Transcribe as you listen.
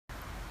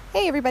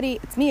Hey everybody,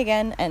 it's me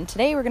again, and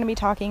today we're going to be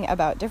talking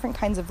about different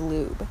kinds of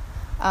lube.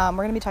 We're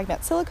going to be talking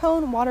about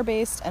silicone,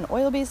 water-based, and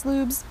oil-based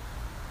lubes,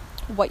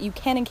 what you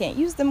can and can't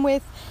use them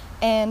with,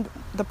 and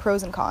the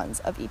pros and cons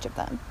of each of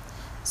them.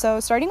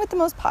 So starting with the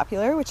most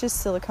popular, which is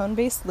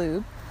silicone-based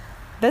lube.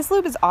 This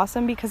lube is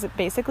awesome because it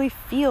basically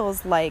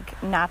feels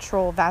like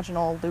natural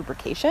vaginal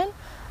lubrication.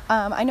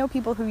 I know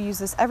people who use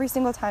this every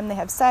single time they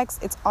have sex.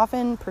 It's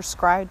often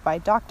prescribed by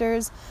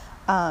doctors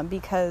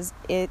because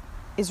it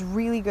is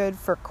really good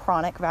for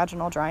chronic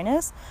vaginal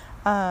dryness.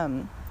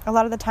 A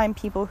lot of the time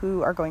people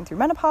who are going through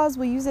menopause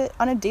will use it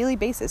on a daily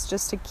basis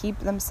just to keep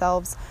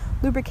themselves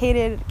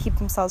lubricated, keep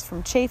themselves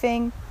from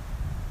chafing.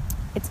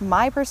 It's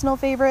my personal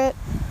favorite.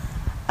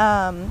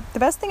 The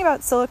best thing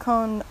about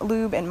silicone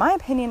lube, in my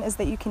opinion, is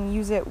that you can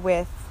use it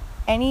with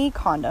any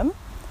condom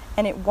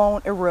and it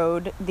won't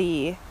erode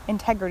the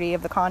integrity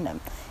of the condom.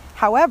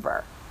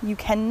 However, you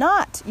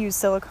cannot use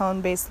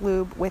silicone-based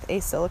lube with a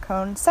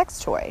silicone sex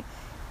toy.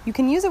 You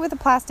can use it with a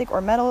plastic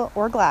or metal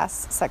or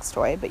glass sex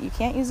toy, but you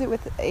can't use it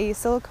with a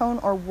silicone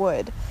or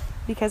wood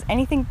because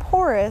anything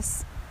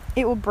porous,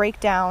 it will break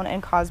down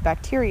and cause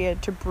bacteria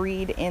to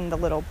breed in the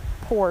little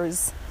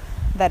pores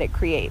that it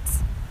creates.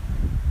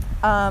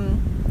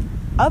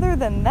 Other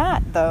than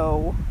that,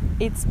 though,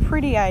 it's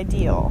pretty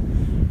ideal.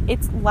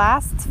 It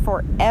lasts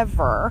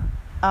forever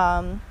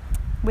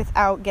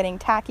without getting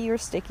tacky or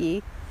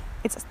sticky.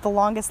 It's the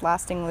longest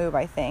lasting lube,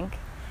 I think.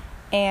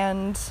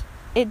 And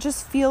it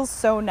just feels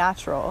so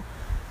natural.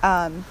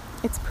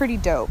 It's pretty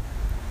dope.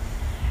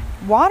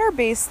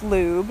 Water-based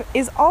lube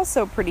is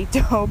also pretty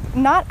dope.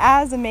 Not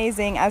as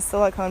amazing as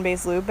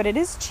silicone-based lube, but it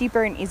is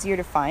cheaper and easier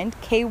to find.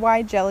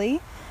 KY Jelly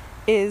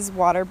is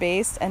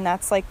water-based, and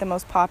that's like the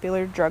most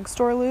popular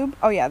drugstore lube.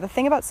 Oh yeah, the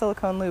thing about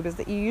silicone lube is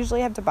that you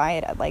usually have to buy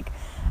it at like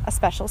a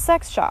special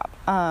sex shop.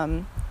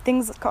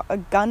 Things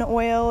called Gun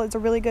Oil is a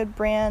really good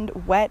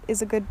brand. Wet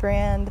is a good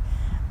brand.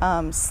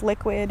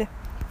 Sliquid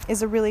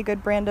is a really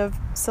good brand of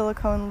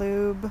silicone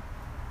lube.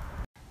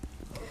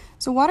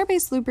 So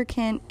water-based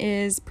lubricant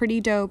is pretty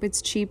dope.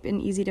 It's cheap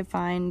and easy to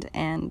find,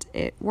 and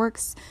it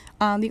works.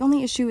 The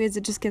only issue is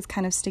it just gets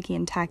kind of sticky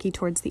and tacky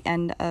towards the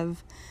end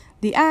of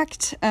the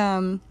act.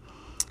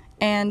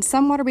 And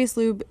some water-based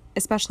lube,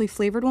 especially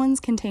flavored ones,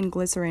 contain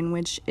glycerin,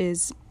 which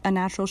is a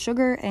natural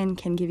sugar and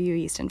can give you a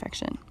yeast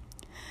infection.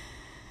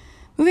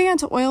 Moving on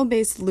to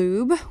oil-based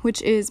lube,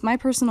 which is my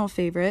personal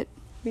favorite,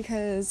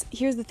 because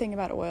here's the thing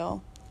about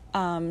oil.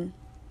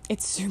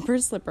 It's super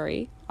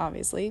slippery,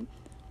 obviously.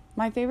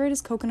 My favorite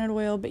is coconut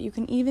oil, but you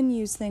can even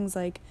use things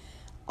like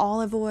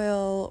olive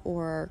oil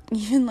or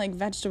even like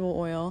vegetable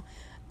oil.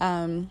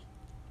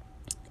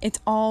 It's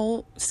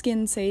all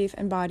skin safe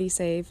and body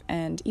safe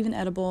and even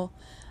edible.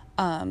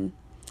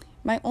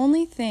 My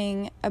only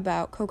thing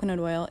about coconut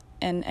oil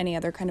and any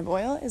other kind of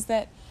oil is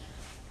that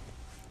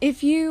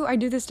I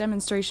do this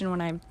demonstration when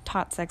I've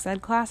taught sex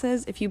ed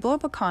classes. If you blow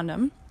up a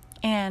condom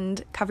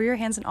and cover your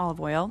hands in olive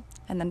oil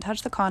and then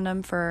touch the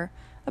condom for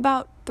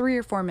about 3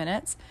 or 4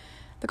 minutes,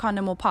 the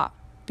condom will pop,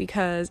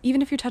 because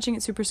even if you're touching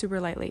it super, super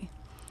lightly,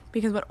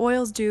 because what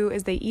oils do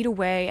is they eat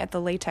away at the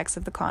latex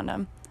of the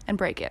condom and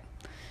break it.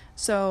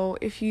 So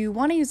if you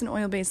want to use an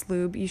oil-based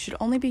lube, you should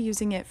only be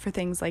using it for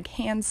things like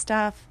hand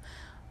stuff,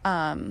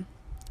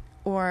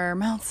 or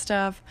mouth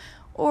stuff,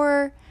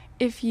 or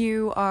if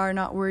you are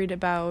not worried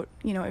about,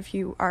 if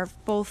you are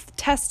both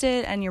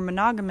tested and you're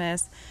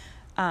monogamous,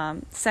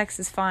 sex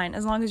is fine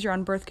as long as you're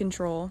on birth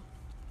control.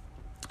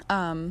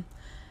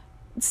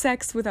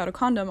 Sex without a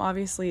condom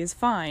obviously is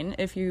fine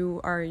if you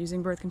are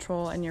using birth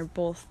control and you're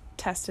both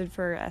tested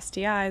for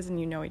STIs and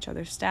you know each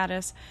other's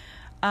status.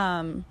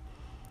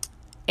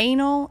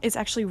 Anal is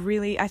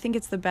actually I think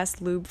it's the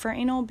best lube for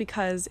anal,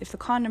 because if the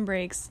condom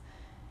breaks,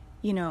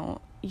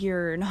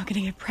 you're not going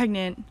to get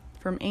pregnant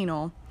from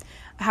anal.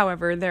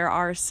 However, there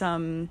are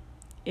some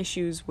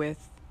issues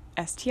with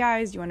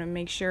STIs. You want to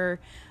make sure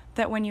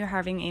that when you're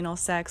having anal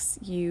sex,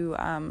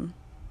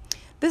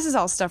 this is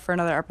all stuff for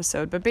another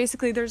episode, but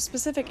basically there's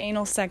specific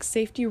anal sex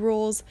safety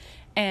rules,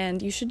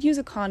 and you should use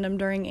a condom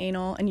during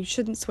anal, and you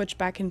shouldn't switch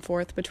back and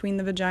forth between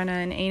the vagina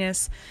and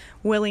anus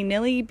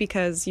willy-nilly,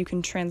 because you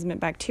can transmit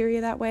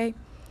bacteria that way.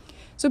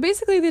 So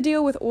basically the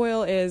deal with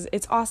oil is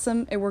it's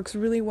awesome. It works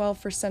really well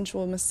for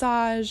sensual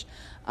massage.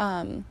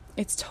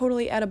 It's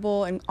totally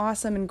edible and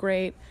awesome and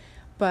great,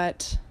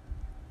 but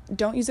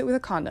don't use it with a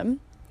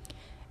condom.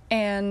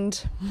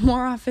 And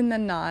more often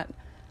than not,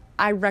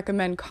 I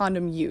recommend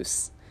condom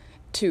use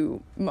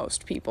to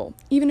most people.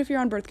 Even if you're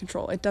on birth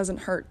control, it doesn't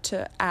hurt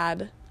to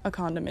add a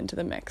condom into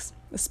the mix,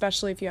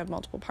 especially if you have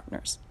multiple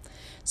partners.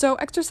 So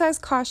exercise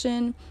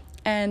caution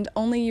and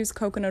only use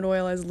coconut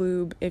oil as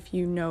lube if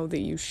you know that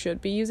you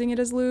should be using it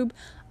as lube.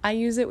 I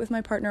use it with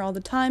my partner all the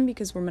time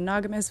because we're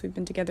monogamous. We've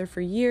been together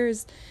for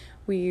years.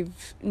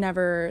 We've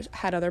never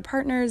had other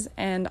partners,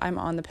 and I'm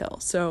on the pill.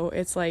 So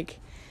it's like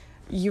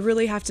you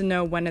really have to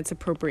know when it's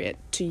appropriate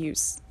to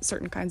use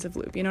certain kinds of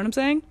lube. You know what I'm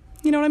saying?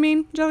 You know what I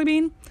mean, Jelly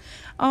Bean?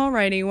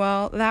 Alrighty,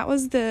 well, that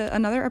was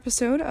another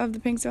episode of the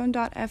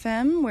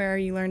pinkzone.fm where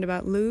you learned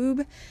about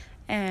lube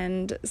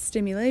and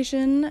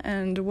stimulation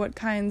and what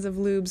kinds of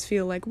lubes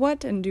feel like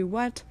what and do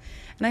what.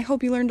 And I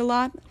hope you learned a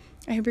lot.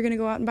 I hope you're going to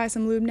go out and buy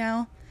some lube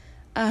now.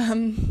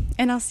 And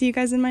I'll see you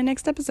guys in my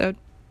next episode.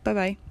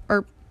 Bye-bye.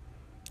 Or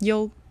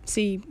you'll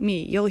see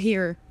me. You'll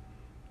hear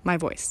my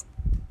voice.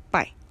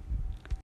 Bye.